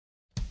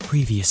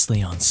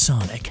Previously on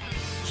Sonic,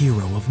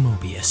 hero of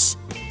Mobius.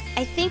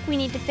 I think we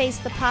need to face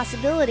the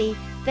possibility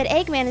that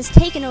Eggman has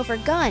taken over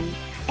G.U.N,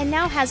 and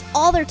now has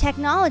all their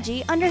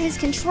technology under his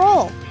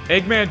control.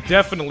 Eggman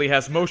definitely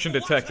has motion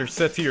detectors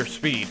set to your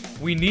speed.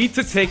 We need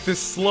to take this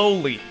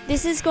slowly.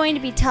 This is going to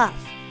be tough.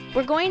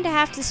 We're going to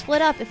have to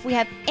split up if we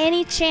have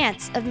any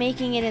chance of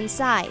making it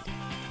inside.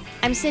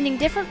 I'm sending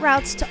different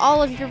routes to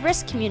all of your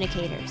risk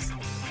communicators.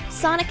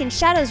 Sonic and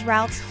Shadow's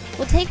routes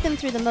will take them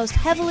through the most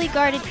heavily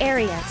guarded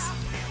areas.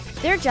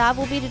 Their job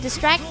will be to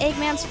distract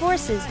Eggman's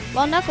forces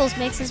while Knuckles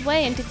makes his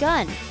way into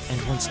G.U.N.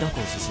 And once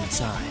Knuckles is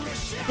inside,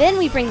 then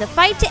we bring the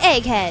fight to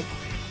Egghead.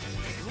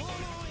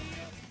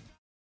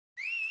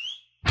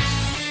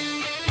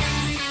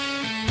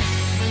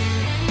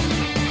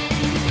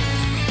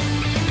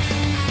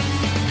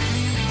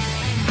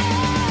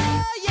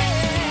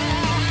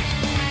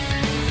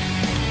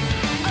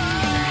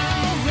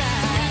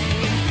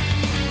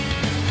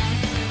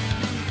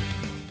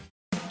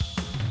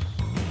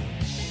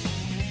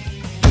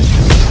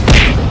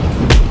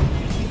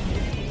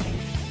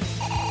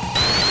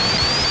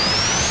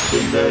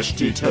 Mesh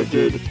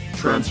detected.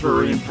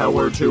 Transferring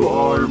power to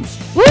arms.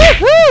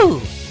 Woohoo!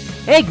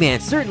 Eggman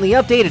certainly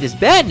updated his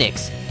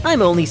badniks.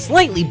 I'm only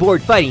slightly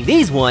bored fighting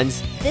these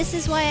ones. This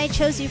is why I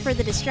chose you for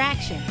the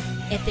distraction.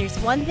 If there's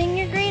one thing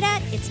you're great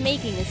at, it's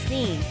making a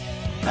scene.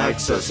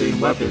 Accessing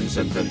weapons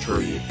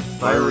inventory.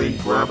 Firing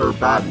grabber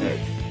badnik.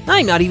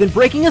 I'm not even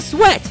breaking a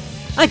sweat.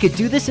 I could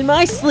do this in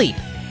my sleep.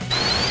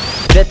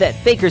 Bet that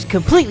faker's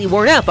completely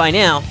worn out by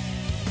now.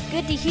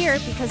 Good to hear,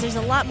 because there's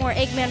a lot more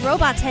Eggman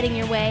robots heading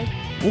your way.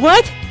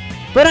 What?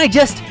 But I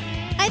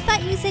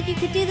thought you said you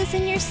could do this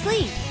in your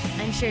sleep.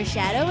 I'm sure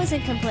Shadow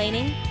isn't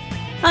complaining.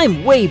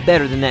 I'm way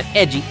better than that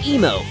edgy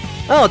emo.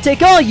 I'll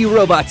take all you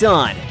robots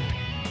on.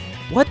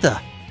 What the?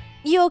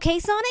 You okay,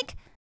 Sonic?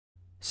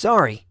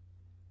 Sorry.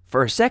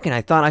 For a second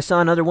I thought I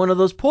saw another one of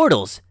those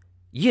portals.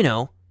 You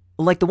know,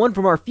 like the one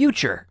from our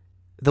future.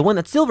 The one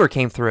that Silver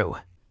came through.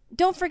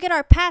 Don't forget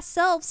our past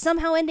selves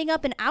somehow ending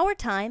up in our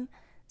time.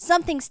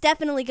 Something's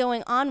definitely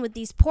going on with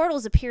these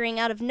portals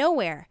appearing out of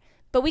nowhere.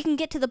 But we can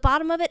get to the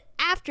bottom of it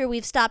after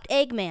we've stopped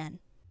Eggman.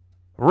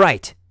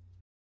 Right.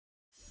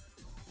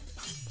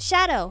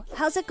 Shadow,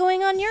 how's it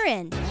going on your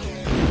end?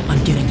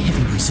 I'm getting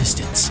heavy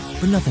resistance,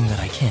 but nothing that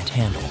I can't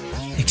handle.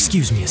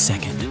 Excuse me a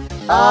second.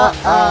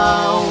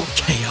 Uh-oh.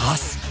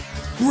 Chaos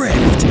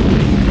Rift!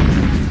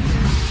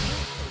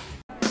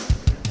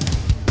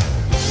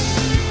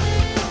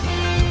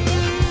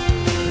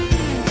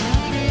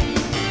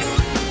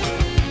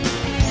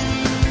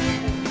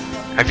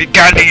 Have you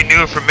got any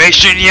new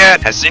information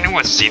yet? Has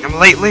anyone seen him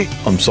lately?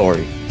 I'm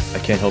sorry. I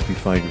can't help you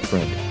find your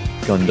friend.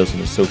 G.U.N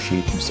doesn't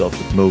associate himself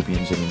with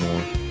Mobians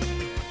anymore.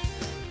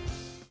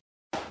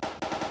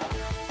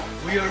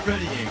 We are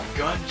readying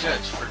G.U.N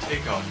jets for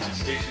takeoff to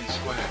Station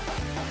Square.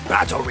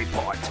 Battle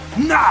report,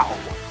 now!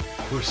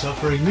 We're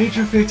suffering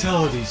major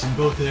fatalities in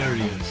both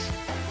areas.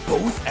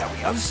 Both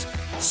areas?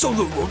 So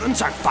the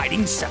rodents are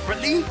fighting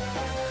separately?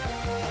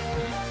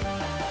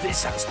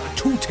 This has the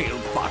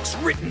two-tailed fox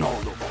written all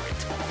over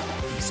it.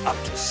 He's up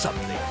to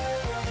something.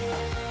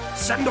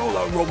 Send all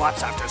our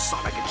robots after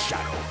Sonic and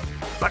Shadow,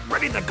 but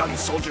ready the gun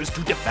soldiers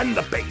to defend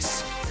the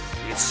base.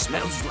 It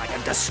smells like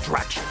a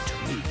distraction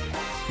to me.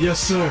 Yes,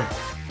 sir.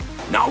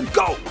 Now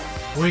go!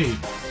 Wait,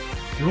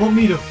 you want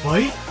me to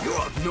fight? You're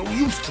of no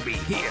use to me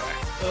here.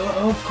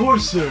 Of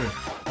course, sir.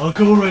 I'll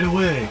go right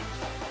away.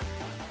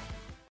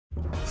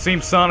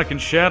 Seems Sonic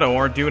and Shadow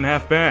aren't doing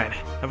half bad.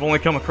 I've only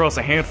come across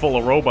a handful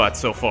of robots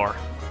so far.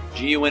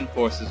 G.U.N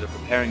forces are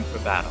preparing for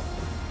battle.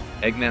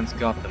 Eggman's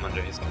got them under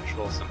his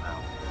control somehow.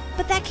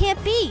 But that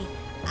can't be.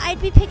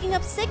 I'd be picking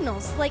up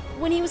signals, like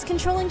when he was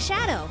controlling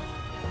Shadow.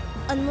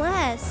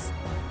 Unless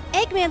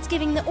Eggman's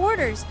giving the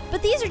orders,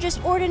 but these are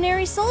just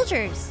ordinary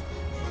soldiers.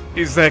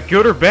 Is that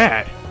good or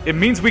bad? It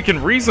means we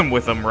can reason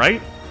with them,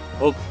 right?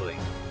 Hopefully.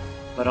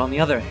 But on the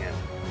other hand,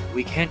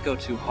 we can't go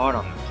too hard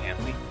on them, can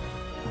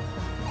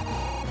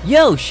we?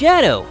 Yo,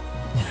 Shadow!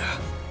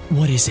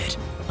 What is it?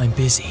 I'm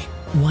busy.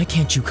 Why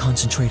can't you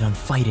concentrate on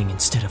fighting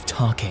instead of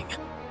talking?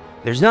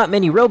 There's not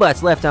many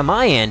robots left on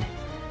my end.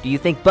 Do you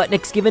think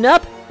Butnick's given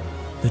up?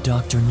 The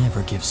Doctor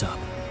never gives up.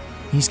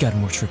 He's got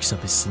more tricks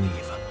up his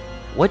sleeve.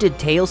 What did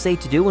Tails say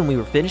to do when we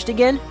were finished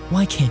again?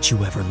 Why can't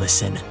you ever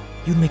listen?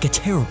 You'd make a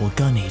terrible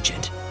gun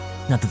agent.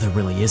 Not that there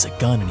really is a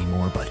gun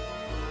anymore, but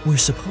we're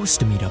supposed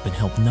to meet up and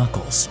help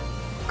Knuckles.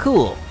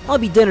 Cool. I'll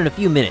be done in a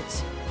few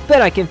minutes.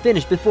 Bet I can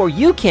finish before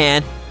you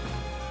can.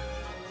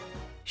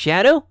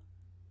 Shadow?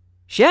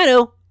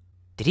 Shadow?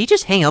 Did he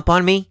just hang up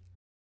on me?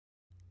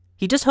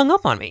 He just hung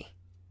up on me.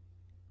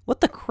 What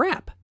the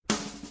crap?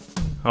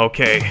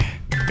 Okay,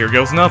 here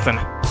goes nothing.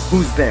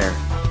 Who's there?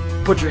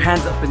 Put your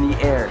hands up in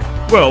the air.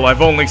 Well,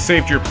 I've only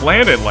saved your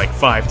planet like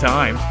 5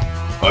 times.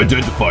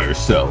 Identify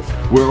yourself.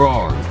 We're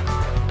armed.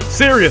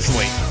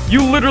 Seriously,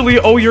 you literally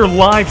owe your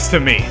lives to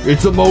me.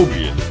 It's a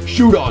Mobian.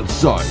 Shoot on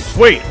sight.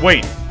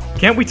 Wait.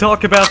 Can't we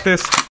talk about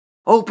this?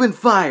 Open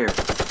fire.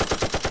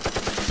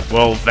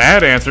 Well,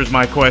 that answers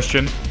my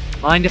question.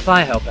 Mind if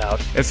I help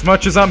out? As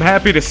much as I'm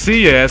happy to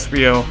see you,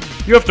 Espio.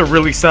 You have to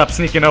really stop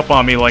sneaking up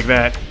on me like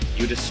that.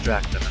 You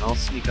distract them and I'll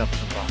sneak up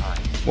from behind.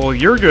 Well,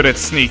 you're good at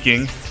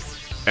sneaking.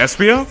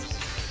 Espio?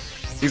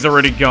 He's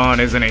already gone,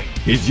 isn't he?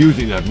 He's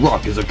using that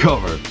rock as a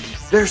cover.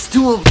 There's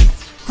two of...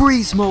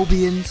 Freeze,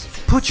 Mobians.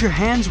 Put your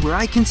hands where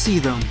I can see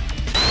them.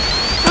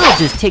 I'll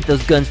just take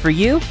those guns for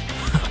you.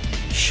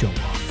 Show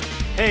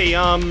off. Hey,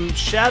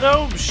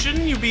 Shadow,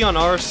 shouldn't you be on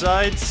our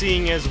side,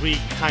 seeing as we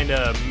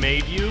kinda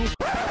made you?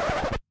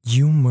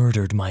 You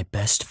murdered my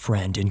best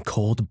friend in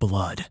cold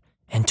blood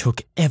and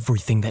took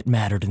everything that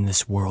mattered in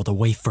this world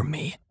away from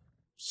me.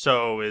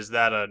 So, is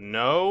that a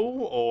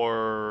no,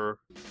 or...?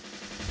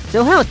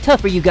 So how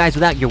tough are you guys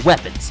without your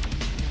weapons?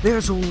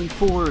 There's only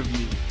 4 of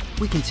you.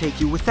 We can take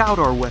you without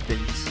our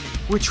weapons.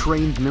 We're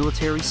trained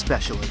military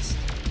specialists.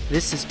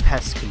 This is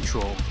pest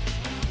control.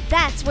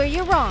 That's where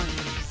you're wrong.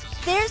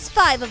 There's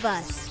 5 of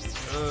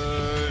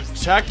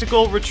us.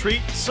 Tactical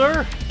retreat,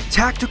 sir?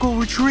 Tactical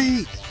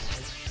retreat!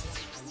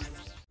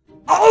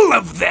 All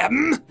of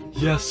them?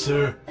 Yes,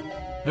 sir.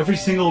 Every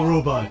single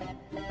robot.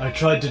 I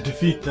tried to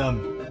defeat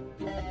them.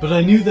 But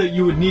I knew that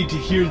you would need to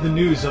hear the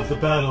news of the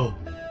battle.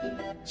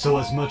 So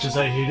as much as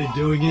I hated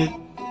doing it,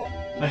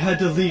 I had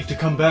to leave to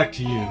come back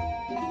to you.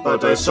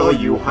 But I saw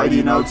you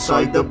hiding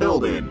outside the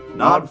building,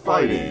 not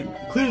fighting.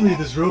 Clearly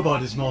this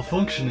robot is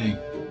malfunctioning.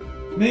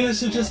 May I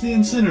suggest the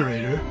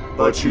incinerator?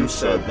 But you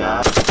said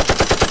that.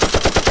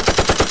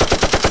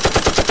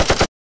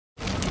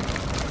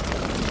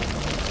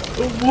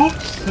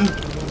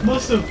 Whoops!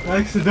 Must have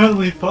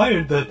accidentally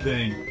fired that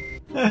thing.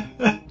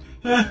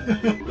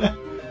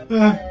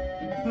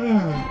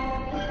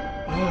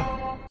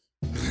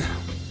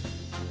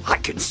 I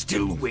can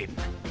still win.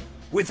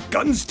 With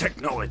G.U.N's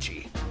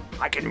technology,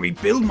 I can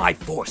rebuild my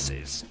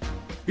forces.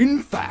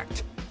 In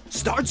fact,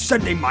 start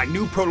sending my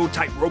new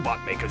prototype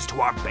robot makers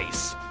to our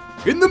base.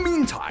 In the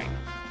meantime,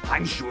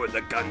 I'm sure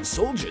the G.U.N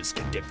soldiers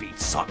can defeat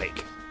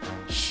Sonic.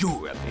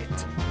 Sure of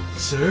it.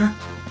 Sir,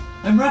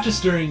 I'm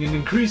registering an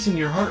increase in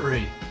your heart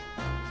rate.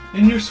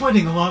 And you're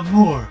sweating a lot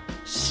more.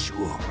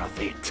 Sure of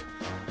it.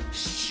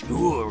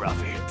 Sure of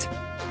it.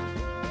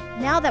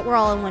 Now that we're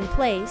all in one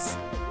place,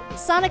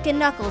 Sonic and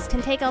Knuckles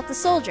can take out the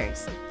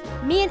soldiers.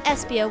 Me and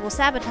Espio will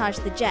sabotage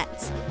the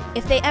jets.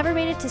 If they ever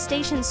made it to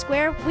Station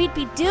Square, we'd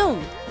be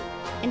doomed.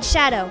 And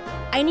Shadow,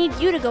 I need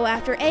you to go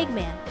after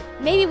Eggman.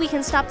 Maybe we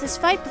can stop this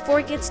fight before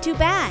it gets too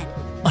bad.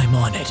 I'm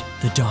on it.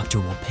 The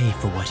doctor will pay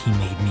for what he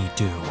made me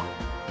do.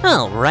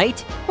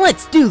 Alright,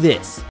 let's do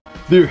this.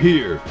 They're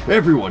here.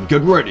 Everyone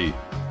get ready.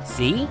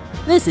 See?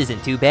 This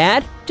isn't too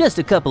bad. Just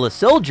a couple of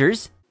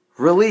soldiers.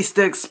 Release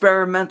the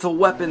experimental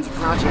weapons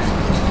project.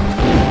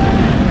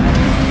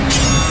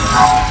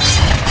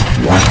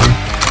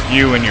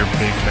 You and your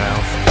big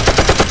mouth.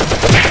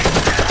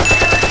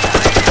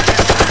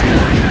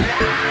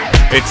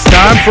 It's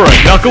time for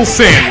a Knuckles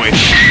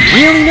sandwich.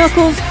 Really,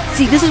 Knuckles?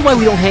 See, this is why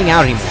we don't hang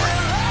out anymore.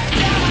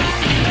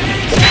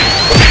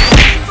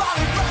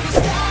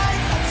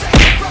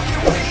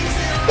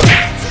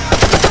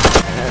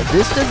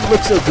 This doesn't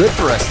look so good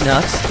for us,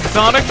 Knucks.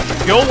 Sonic,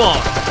 go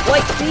on.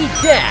 Light speed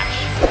dash.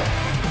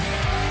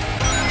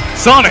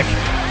 Sonic,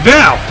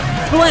 now!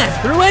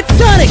 Blast through at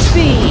Sonic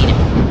speed!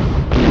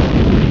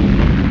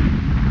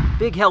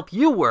 Big help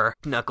you were,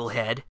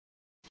 Knucklehead.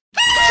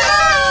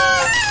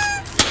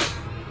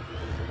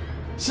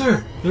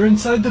 Sir, they're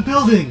inside the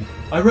building.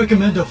 I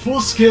recommend a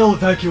full-scale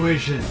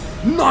evacuation.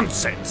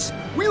 Nonsense!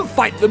 We'll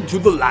fight them to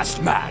the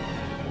last man.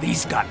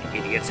 These gun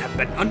idiots have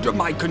been under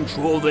my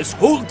control this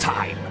whole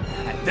time,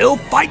 and they'll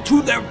fight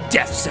to their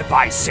deaths if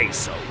I say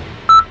so.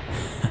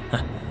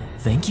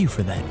 Thank you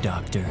for that,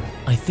 Doctor.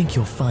 I think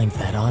you'll find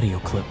that audio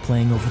clip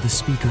playing over the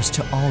speakers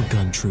to all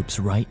gun troops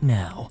right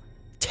now.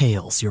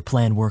 Tails, your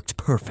plan worked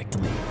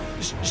perfectly.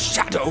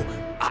 Shadow,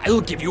 I'll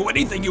give you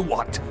anything you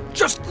want.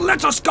 Just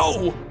let us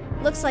go!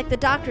 Looks like the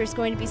doctor's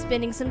going to be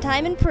spending some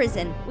time in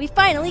prison. We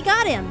finally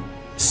got him.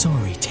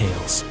 Sorry,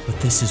 Tails, but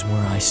this is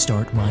where I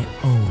start my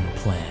own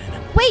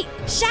plan. Wait,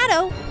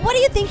 Shadow, what do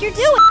you think you're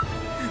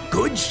doing?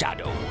 Good,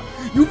 Shadow.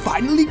 You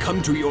finally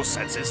come to your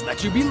senses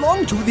that you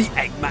belong to the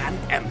Eggman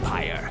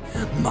Empire,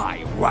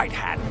 my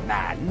right-hand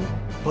man.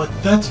 But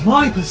that's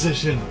my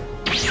position.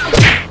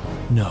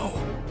 No.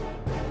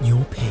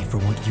 You'll pay for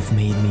what you've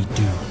made me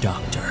do,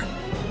 Doctor.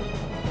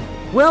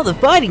 Well, the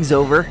fighting's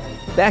over.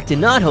 Back to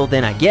Knothole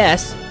then, I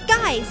guess.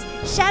 Guys,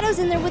 Shadow's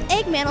in there with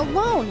Eggman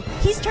alone.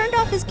 He's turned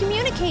off his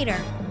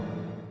communicator.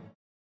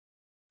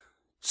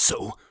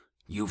 So,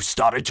 you've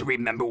started to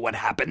remember what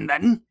happened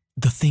then?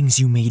 The things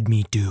you made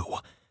me do.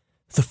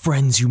 The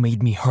friends you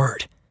made me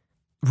hurt.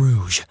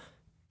 Rouge.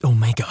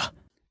 Omega.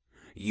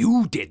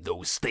 You did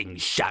those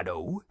things,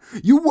 Shadow.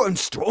 You weren't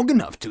strong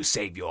enough to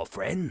save your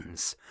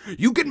friends.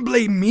 You can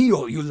blame me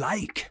all you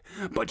like,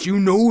 but you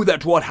know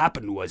that what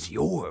happened was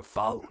your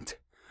fault.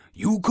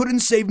 You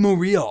couldn't save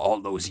Maria all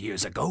those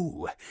years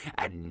ago,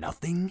 and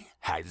nothing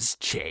has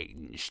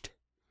changed.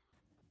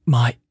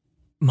 My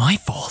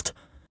fault?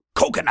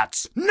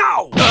 Coconuts,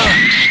 now!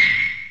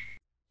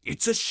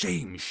 It's a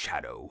shame,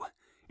 Shadow.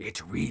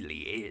 It really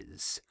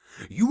is.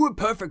 You were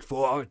perfect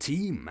for our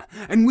team,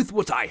 and with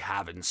what I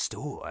have in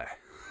store.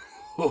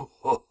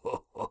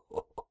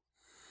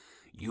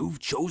 You've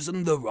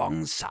chosen the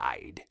wrong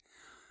side.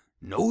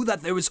 Know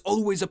that there is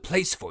always a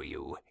place for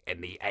you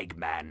in the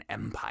Eggman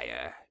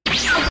Empire.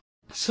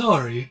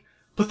 Sorry,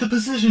 but the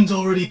position's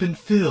already been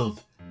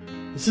filled.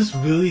 Is this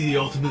really the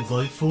ultimate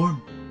life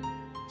form?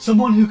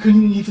 Someone who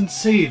couldn't even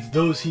save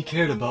those he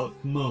cared about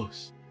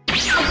most.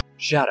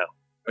 Shadow,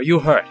 are you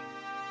hurt?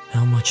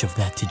 How much of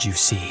that did you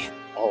see?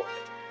 All of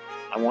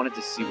it. I wanted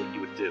to see what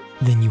you would do.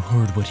 Then you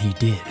heard what he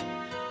did.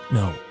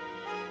 No,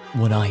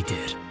 what I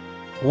did.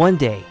 One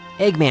day,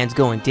 Eggman's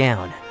going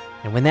down.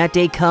 And when that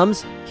day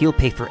comes, he'll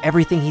pay for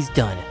everything he's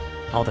done.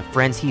 All the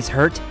friends he's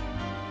hurt.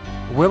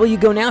 Where will you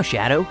go now,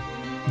 Shadow?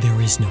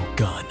 There is no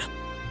gun.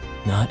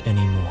 Not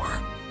anymore.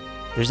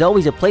 There's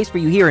always a place for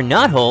you here in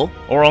Knothole.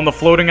 Or on the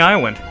floating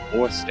island.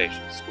 Or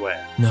Station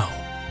Square. No.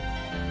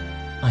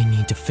 I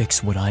need to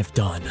fix what I've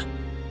done.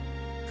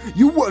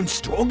 You weren't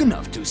strong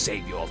enough to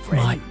save your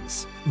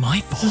friends. My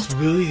fault. Is this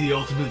really the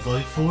ultimate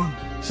life form?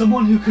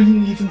 Someone who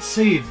couldn't even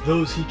save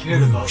those he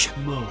cared about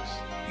most.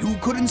 You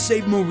couldn't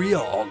save Maria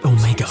all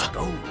those Omega. years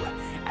ago,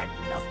 and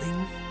nothing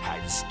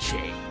has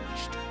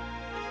changed.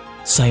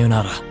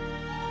 Sayonara,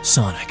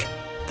 Sonic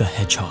the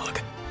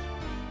Hedgehog.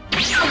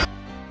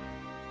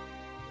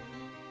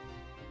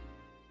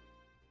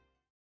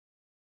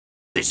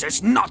 This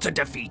is not a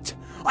defeat.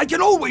 I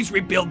can always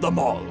rebuild them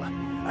all.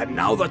 And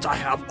now that I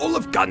have all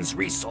of Gun's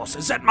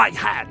resources at my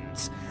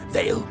hands,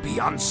 they'll be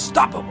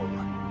unstoppable.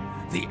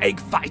 The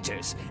Egg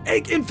Fighters,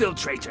 Egg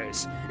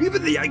Infiltrators,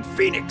 even the Egg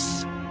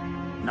Phoenix.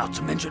 Not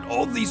to mention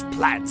all these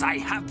plans I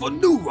have for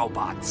new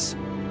robots.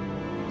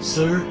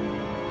 Sir,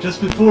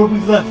 just before we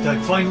left,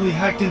 I finally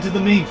hacked into the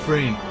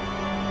mainframe.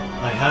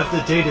 I have the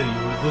data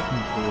you were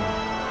looking for.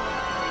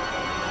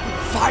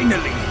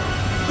 Finally!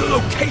 The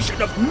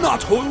location of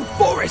Knothole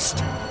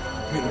Forest!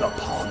 In the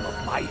palm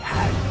of my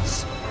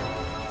hands.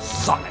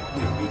 Sonic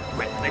will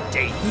regret the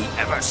day he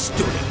ever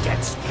stood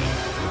against me.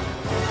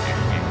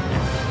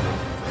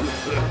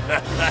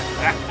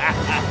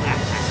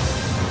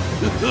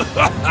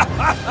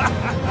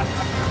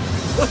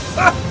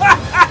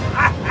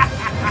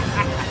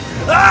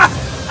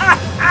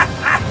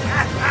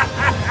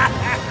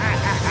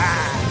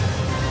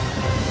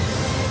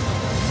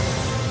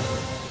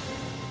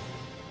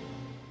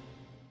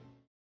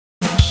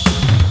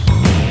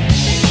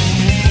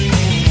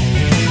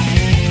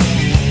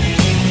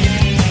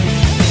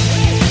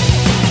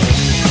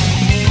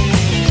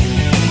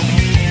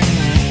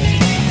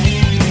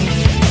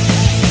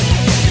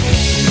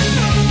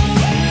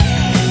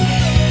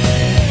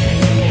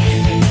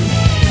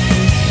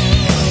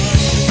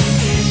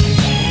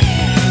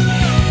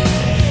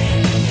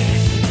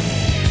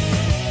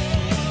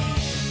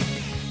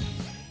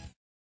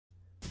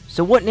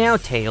 So what now,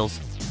 Tails?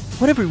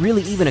 What have we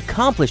really even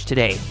accomplished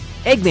today?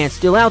 Eggman's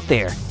still out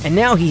there, and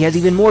now he has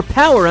even more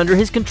power under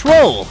his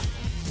control!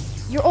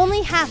 You're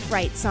only half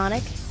right,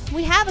 Sonic.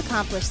 We have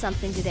accomplished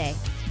something today.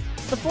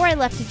 Before I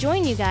left to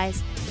join you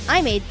guys,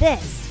 I made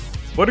this.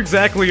 What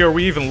exactly are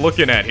we even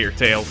looking at here,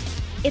 Tails?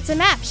 It's a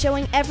map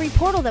showing every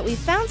portal that we've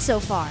found so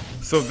far.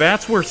 So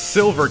that's where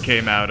Silver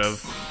came out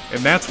of,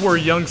 and that's where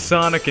young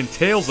Sonic and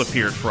Tails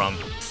appeared from.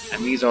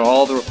 And these are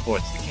all the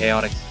reports the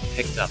Chaotix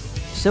picked up.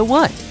 So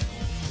what?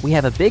 We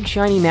have a big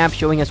shiny map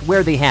showing us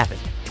where they happened.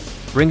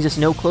 Brings us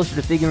no closer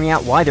to figuring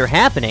out why they're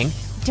happening.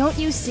 Don't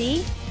you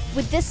see?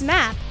 With this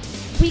map,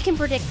 we can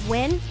predict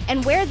when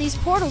and where these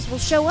portals will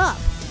show up,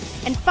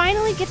 and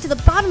finally get to the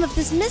bottom of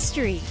this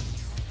mystery.